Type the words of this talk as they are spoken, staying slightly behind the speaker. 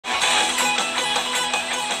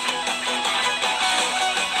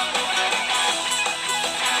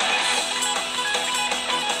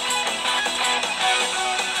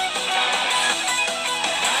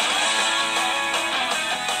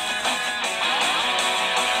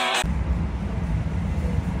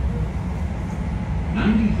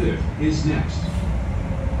is next.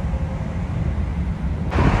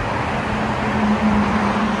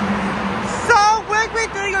 So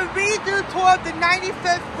we're doing a redo tour of the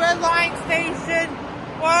 95th Red Line station,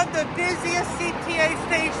 one of the busiest CTA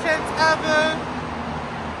stations ever.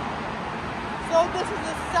 So this is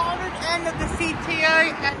the southern end of the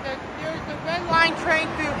CTA, and there's the Red Line train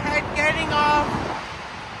through head getting off.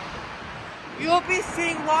 You'll be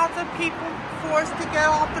seeing lots of people forced to get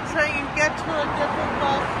off the train and get to a different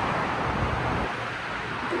bus,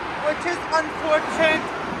 which is unfortunate.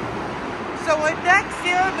 So next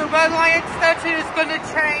year, the Red Line extension is going to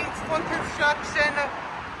change for construction.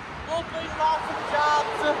 We'll bring lots of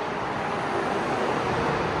jobs.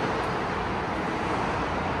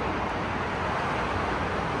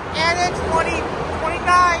 And in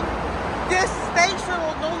 2029, this station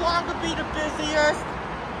will no longer be the busiest.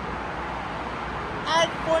 And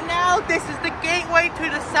for now, this is the gateway to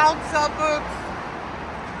the south suburbs,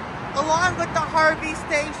 along with the Harvey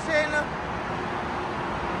station.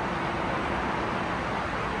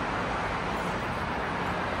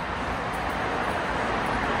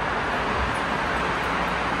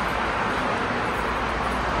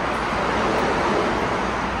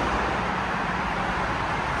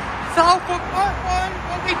 So for part one,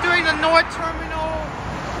 we'll be doing the North Terminal.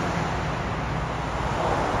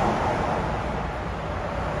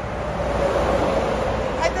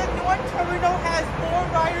 And the North Terminal has more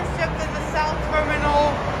ridership than the South Terminal.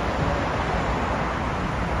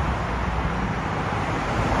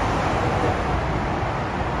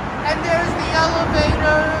 And there's the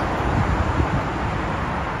elevator.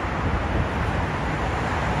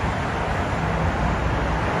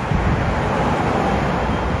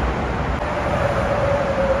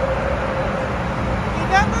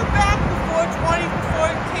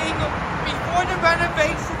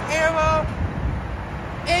 Renovation era,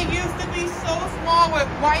 it used to be so small with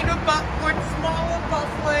smaller bus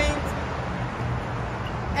lanes,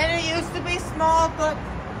 and it used to be small, but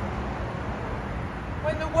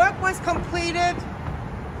when the work was completed,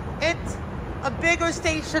 it's a bigger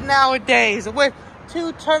station nowadays with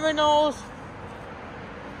 2 terminals.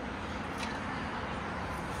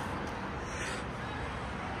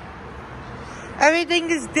 Everything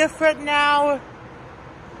is different now.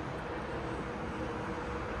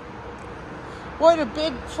 What a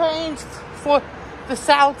big change for the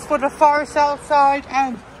south, for the far south side,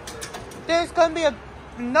 and there's going to be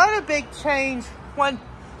another big change when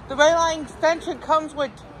the Red Line extension comes with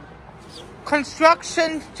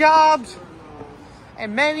construction jobs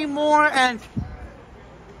and many more, and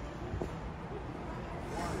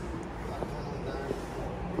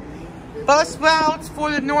bus routes for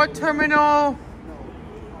the North Terminal.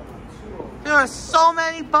 There are so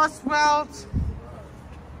many bus routes.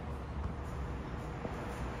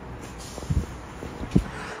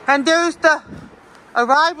 And there's the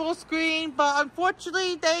arrival screen, but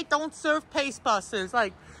unfortunately they don't serve pace buses,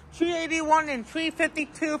 like 381 and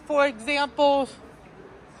 352 for example.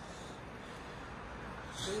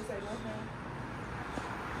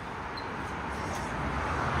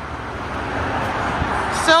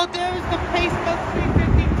 So there's the pace bus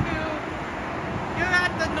 352. You're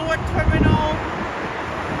at the North Terminal.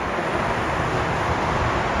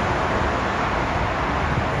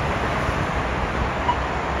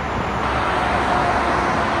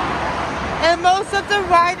 And most of the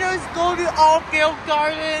riders go to Oakville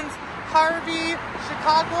Gardens, Harvey,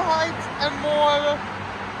 Chicago Heights, and more.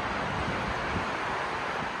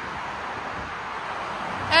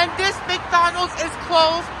 And this McDonald's is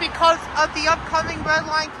closed because of the upcoming Red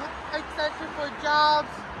Line extension for jobs.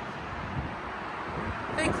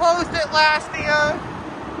 They closed it last year.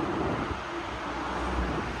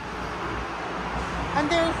 And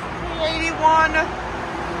there's 381.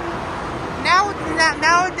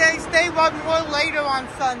 Nowadays, they run more later on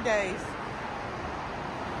Sundays.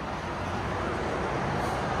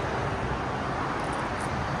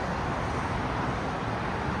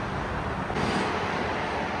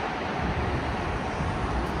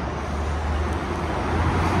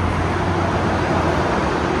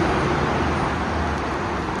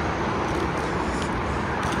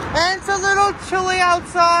 And it's a little chilly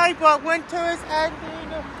outside, but winter is ending.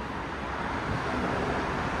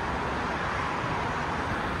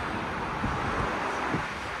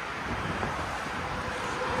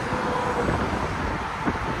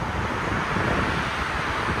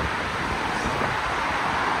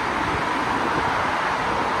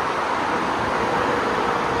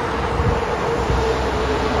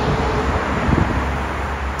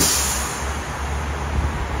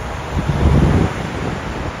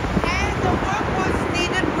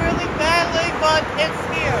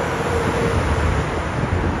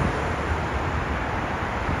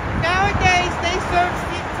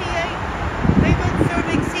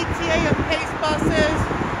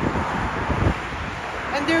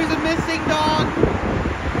 And there's a missing dog.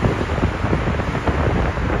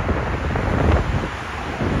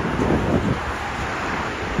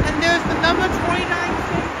 And there's the number 29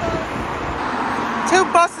 city bus. Two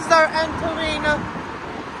buses are entering,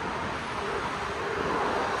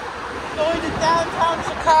 going to downtown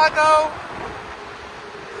Chicago.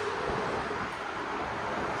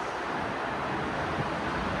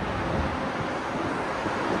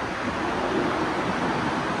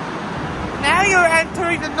 Now you're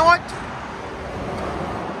entering the north.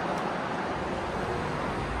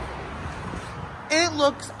 It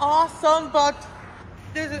looks awesome, but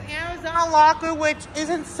there's an Arizona locker which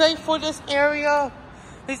isn't safe for this area.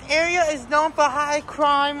 This area is known for high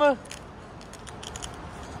crime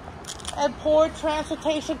and poor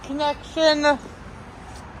transportation connection,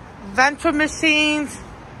 vending machines.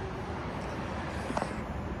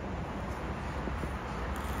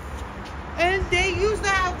 And they used to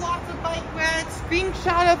have lots of bike racks being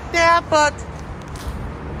shot up there, but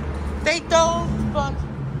they don't. But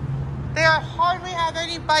they hardly have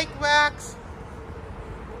any bike racks.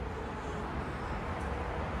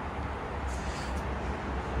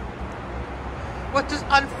 Which is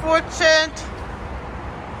unfortunate.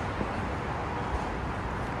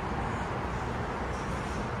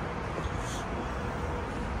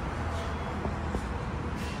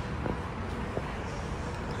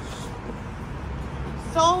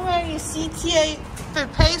 So many CTA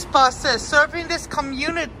pace buses serving this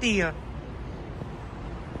community.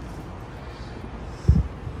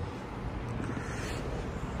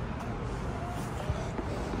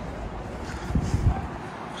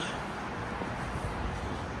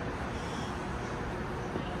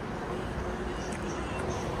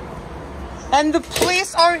 And the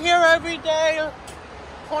police are here every day,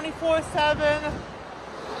 24/7.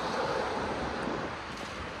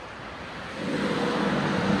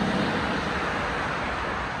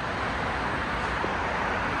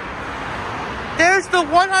 There's the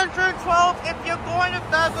 112 if you're going to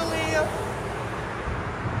Beverly.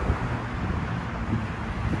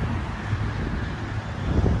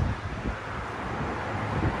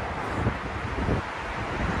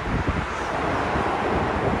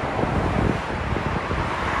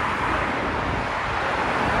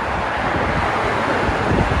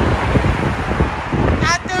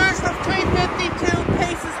 And there's the 352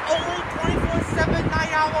 paces only 24/7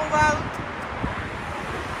 9-hour route.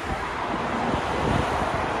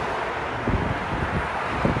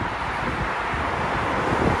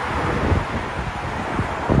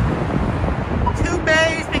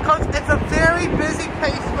 Because it's a very busy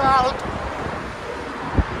pace route.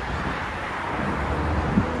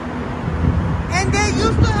 And they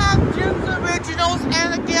used to have Jim's Originals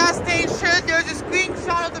and a gas station. There's a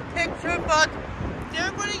screenshot of the picture, but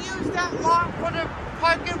they're going to use that lot for the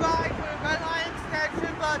parking ride for the Red Line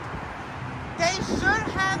extension, but they should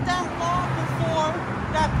have that lot before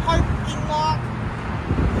that parking lot.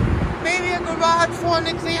 Maybe a garage for an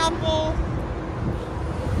example.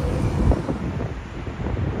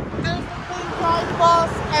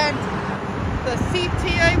 Bus and the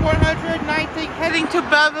CTA 119 heading to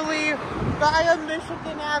Beverly via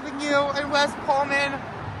Michigan Avenue and West Pullman.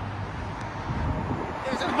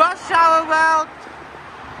 There's a rush hour route.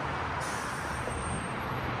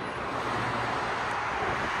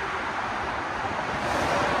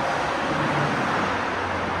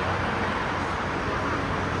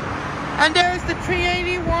 And there's the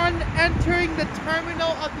 381 entering the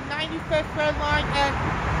terminal of the 95th Red Line, and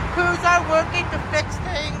crews are working to fix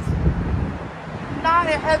things. Not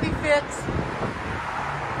a heavy fix.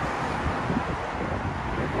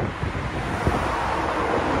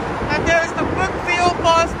 And there's the Brookfield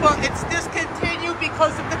bus, but it's discontinued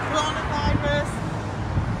because of the coronavirus.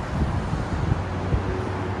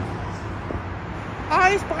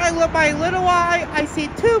 I spy with my little eye, I see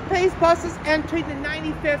two pace buses entering the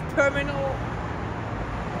 95th terminal.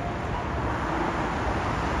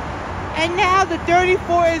 And now the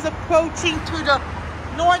 34 is approaching to the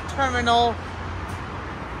North Terminal.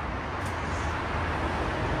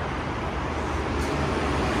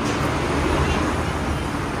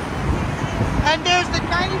 And there's the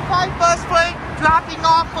 95 busway dropping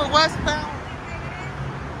off for westbound.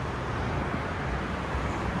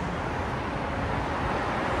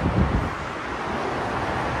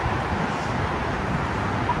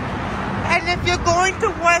 And if you're going to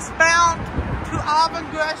westbound to Auburn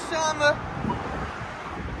Gresham,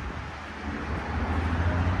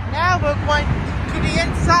 now we're going to the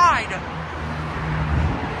inside.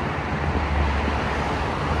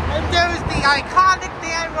 And there's the iconic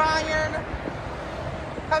Dan Ryan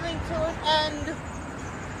coming to an end.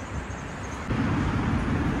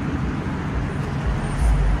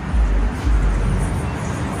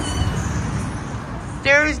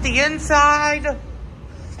 There's the inside,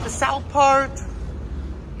 the south part.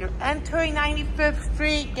 You're entering 95th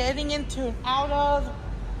Street, getting into and out of.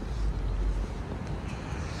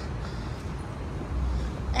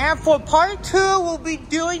 And for part 2, we'll be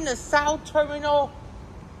doing the South Terminal,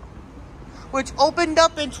 which opened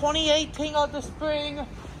up in 2018 of the spring.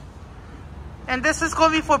 And this is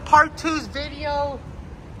going to be for part 2's video.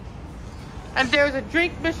 And there's a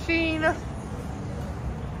drink machine.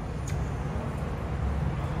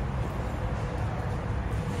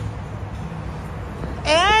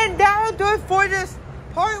 And that'll do it for this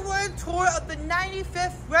part 1 tour of the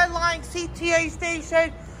 95th Red Line CTA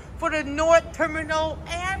station for the North Terminal.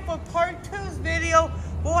 And for part 2's video,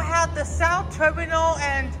 we'll have the South Terminal,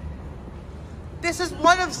 and this is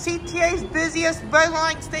one of CTA's busiest Red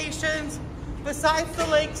Line stations besides the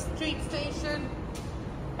Lake Street station.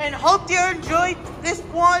 And hope you enjoyed this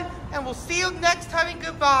one, and we'll see you next time, and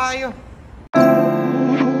goodbye.